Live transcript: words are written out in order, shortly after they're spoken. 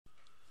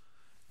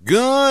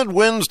Good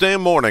Wednesday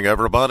morning,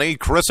 everybody.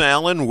 Chris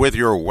Allen with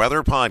your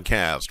weather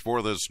podcast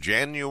for this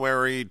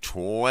January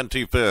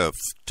 25th.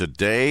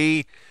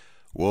 Today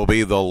will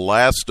be the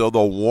last of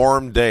the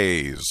warm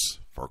days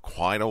for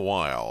quite a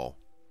while.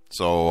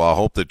 So I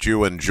hope that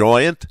you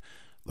enjoy it.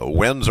 The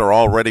winds are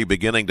already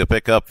beginning to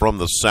pick up from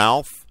the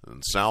south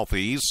and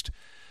southeast.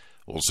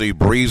 We'll see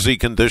breezy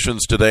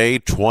conditions today,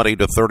 20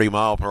 to 30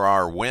 mile per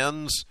hour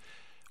winds,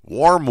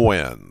 warm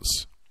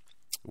winds,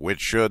 which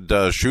should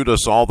shoot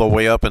us all the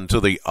way up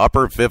into the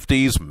upper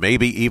 50s,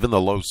 maybe even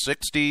the low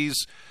 60s,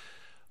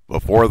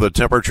 before the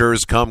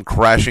temperatures come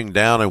crashing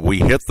down and we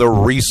hit the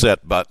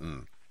reset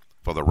button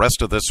for the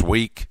rest of this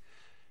week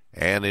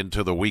and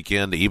into the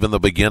weekend, even the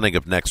beginning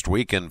of next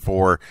week. And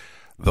for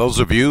those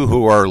of you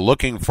who are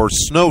looking for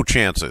snow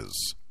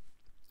chances,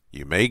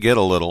 you may get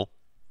a little.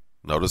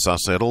 Notice I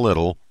said a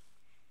little.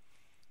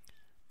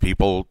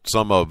 People,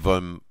 some of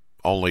them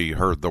only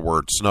heard the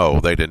word snow.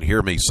 They didn't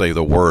hear me say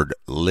the word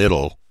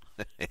little.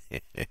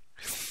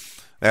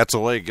 That's the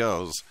way it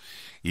goes.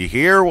 You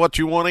hear what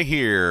you want to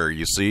hear.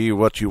 You see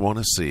what you want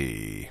to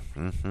see.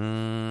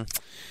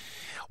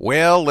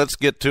 Well, let's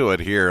get to it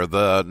here.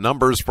 The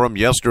numbers from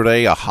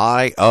yesterday, a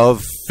high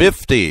of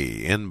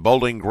 50 in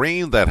Bowling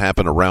Green. That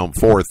happened around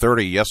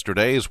 4:30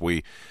 yesterday as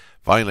we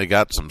finally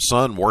got some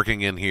sun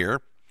working in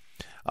here.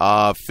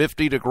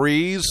 50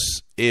 degrees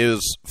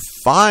is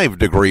 5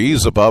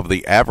 degrees above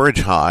the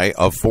average high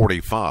of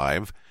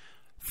 45.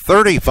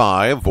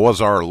 35 was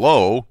our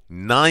low,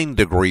 9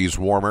 degrees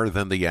warmer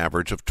than the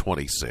average of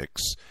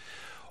 26.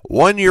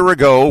 1 year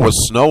ago was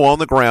snow on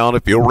the ground,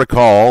 if you'll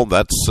recall.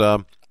 That's,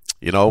 a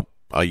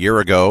year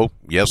ago,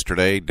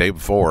 yesterday, day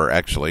before,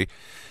 actually,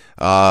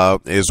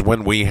 is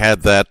when we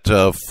had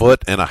that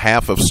foot and a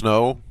half of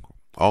snow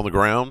on the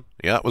ground.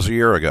 Yeah, it was a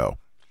year ago.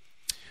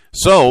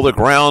 So the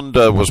ground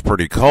was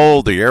pretty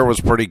cold. The air was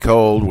pretty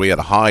cold. We had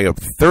a high of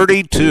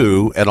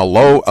 32 and a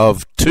low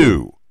of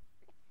 2.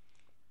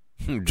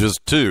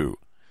 Just 2.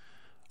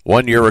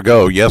 1 year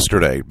ago,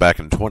 yesterday, back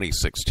in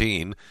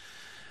 2016.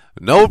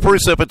 No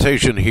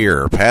precipitation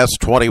here past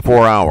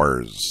 24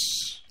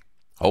 hours.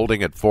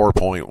 Holding at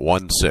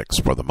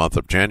 4.16 for the month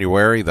of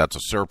January. That's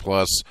a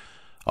surplus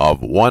of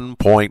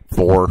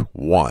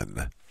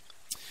 1.41.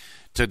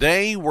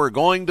 Today, we're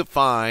going to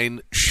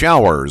find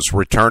showers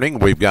returning.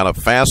 We've got a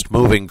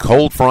fast-moving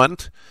cold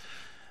front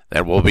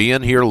that will be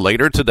in here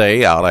later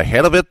today. Out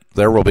ahead of it,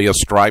 there will be a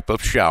stripe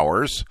of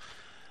showers.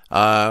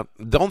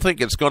 Don't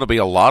think it's going to be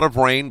a lot of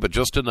rain, but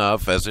just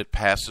enough as it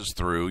passes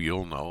through.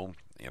 You'll know,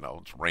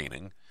 it's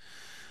raining.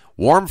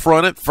 Warm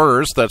front at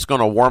first. That's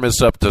going to warm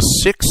us up to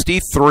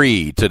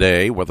 63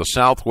 today with a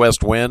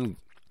southwest wind,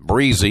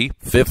 breezy,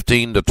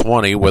 15 to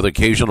 20 with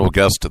occasional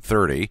gusts to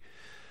 30.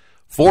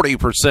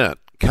 40%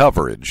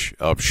 coverage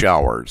of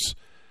showers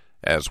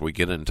as we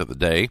get into the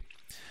day.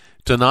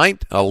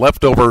 Tonight, a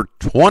leftover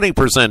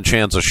 20%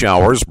 chance of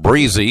showers,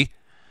 breezy.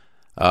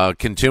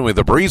 Continuing,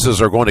 the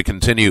breezes are going to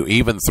continue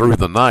even through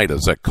the night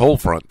as that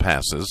cold front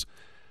passes.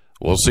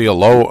 We'll see a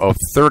low of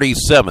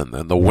 37,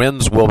 and the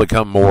winds will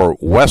become more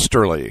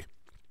westerly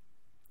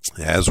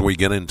as we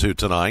get into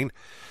tonight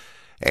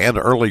and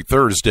early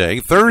Thursday.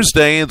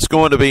 Thursday, it's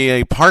going to be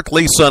a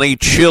partly sunny,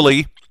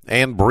 chilly,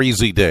 and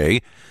breezy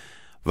day.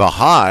 The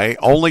high,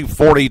 only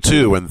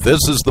 42, and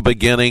this is the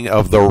beginning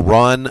of the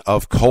run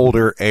of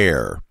colder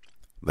air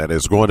that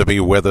is going to be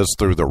with us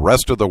through the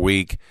rest of the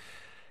week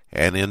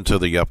and into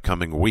the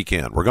upcoming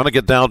weekend. We're going to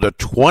get down to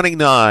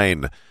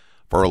 29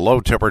 for a low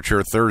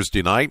temperature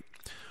Thursday night.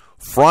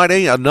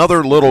 Friday,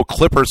 another little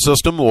clipper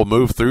system will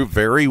move through,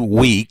 very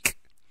weak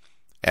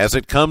as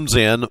it comes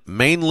in,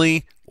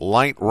 mainly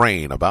light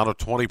rain, about a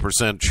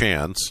 20%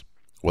 chance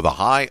with a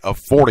high of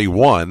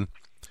 41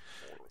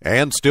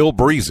 and still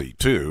breezy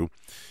too.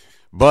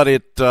 But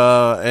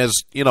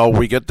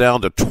we get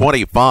down to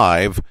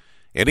 25,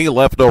 any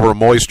leftover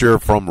moisture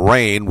from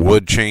rain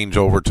would change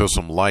over to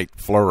some light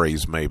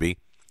flurries maybe.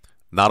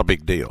 Not a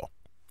big deal.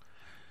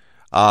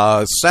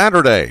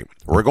 Saturday,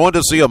 we're going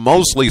to see a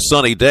mostly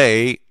sunny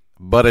day,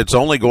 but it's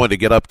only going to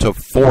get up to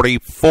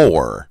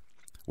 44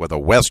 with a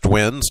west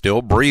wind,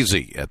 still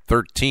breezy at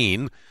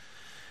 13.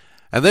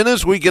 And then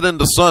as we get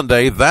into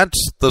Sunday,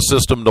 that's the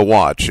system to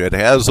watch. It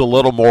has a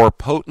little more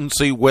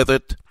potency with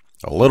it,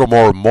 a little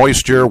more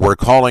moisture. We're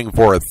calling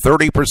for a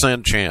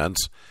 30%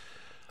 chance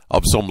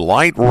of some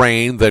light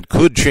rain that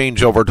could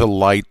change over to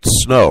light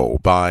snow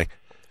by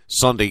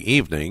Sunday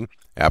evening.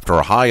 After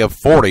a high of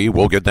 40,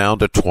 we'll get down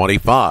to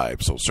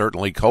 25, so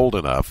certainly cold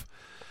enough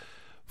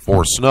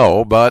for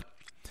snow. But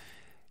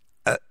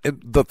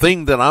the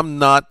thing that I'm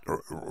not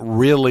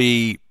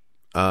really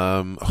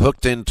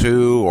hooked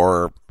into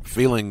or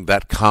feeling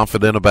that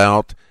confident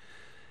about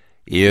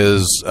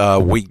is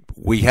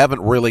we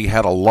haven't really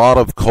had a lot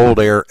of cold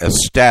air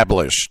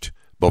established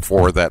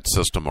before that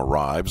system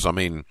arrives. I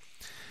mean,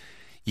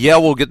 yeah,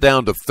 we'll get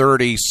down to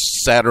 30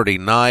 Saturday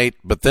night,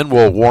 but then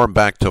we'll warm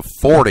back to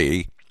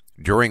 40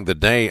 during the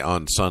day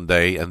on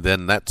Sunday, and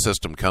then that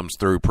system comes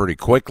through pretty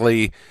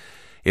quickly.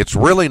 It's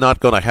really not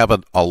going to have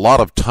a lot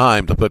of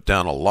time to put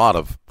down a lot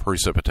of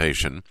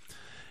precipitation.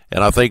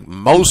 And I think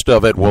most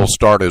of it will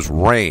start as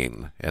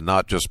rain and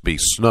not just be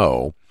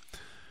snow.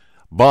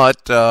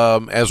 But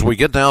as we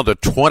get down to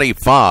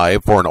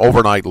 25 for an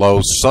overnight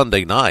low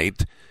Sunday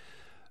night,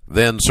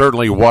 then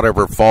certainly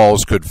whatever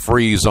falls could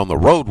freeze on the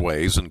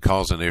roadways and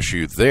cause an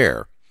issue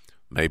there.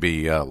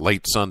 Maybe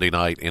late Sunday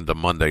night into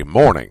Monday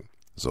morning.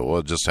 So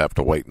we'll just have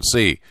to wait and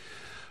see.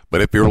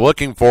 But if you're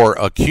looking for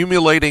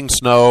accumulating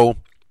snow,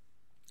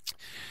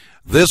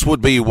 this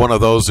would be one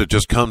of those that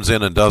just comes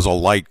in and does a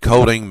light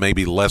coating,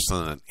 maybe less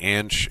than an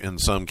inch in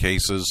some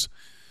cases.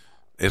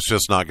 It's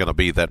just not going to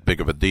be that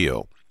big of a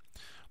deal.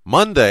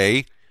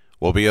 Monday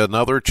will be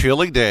another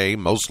chilly day,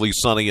 mostly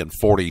sunny and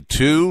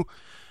 42.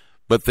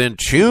 But then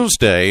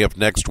Tuesday of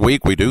next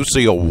week, we do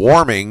see a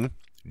warming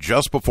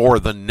just before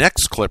the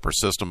next Clipper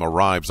system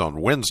arrives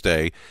on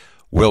Wednesday.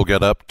 We'll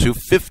get up to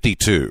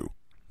 52.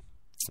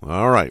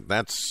 All right,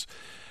 that's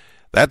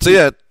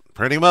it,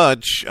 pretty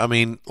much. I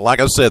mean, like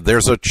I said,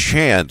 there's a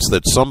chance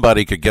that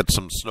somebody could get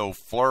some snow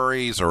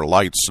flurries or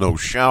light snow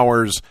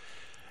showers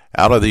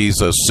out of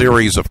these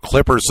series of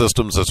Clipper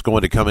systems that's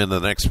going to come in the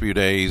next few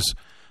days.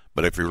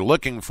 But if you're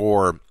looking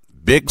for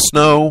big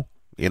snow,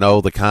 you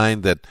know, the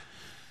kind that,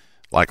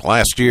 like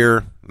last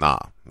year, nah,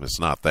 it's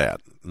not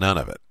that. None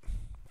of it.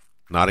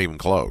 Not even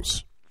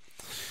close.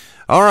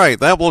 All right,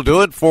 that will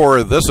do it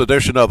for this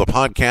edition of the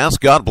podcast.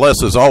 God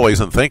bless as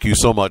always, and thank you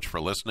so much for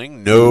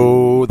listening.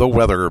 Know the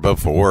weather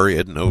before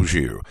it knows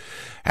you.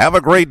 Have a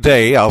great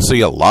day. I'll see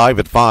you live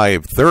at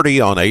 5:30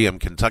 on AM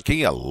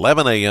Kentucky,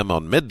 11 a.m.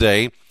 on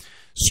midday,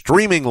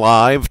 streaming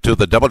live to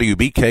the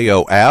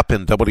WBKO app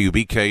and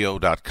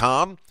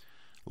WBKO.com.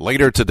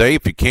 Later today,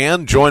 if you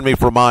can, join me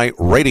for my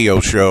radio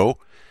show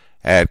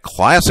at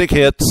Classic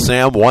Hit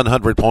Sam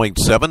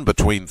 100.7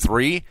 between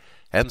 3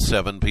 and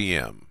 7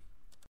 p.m.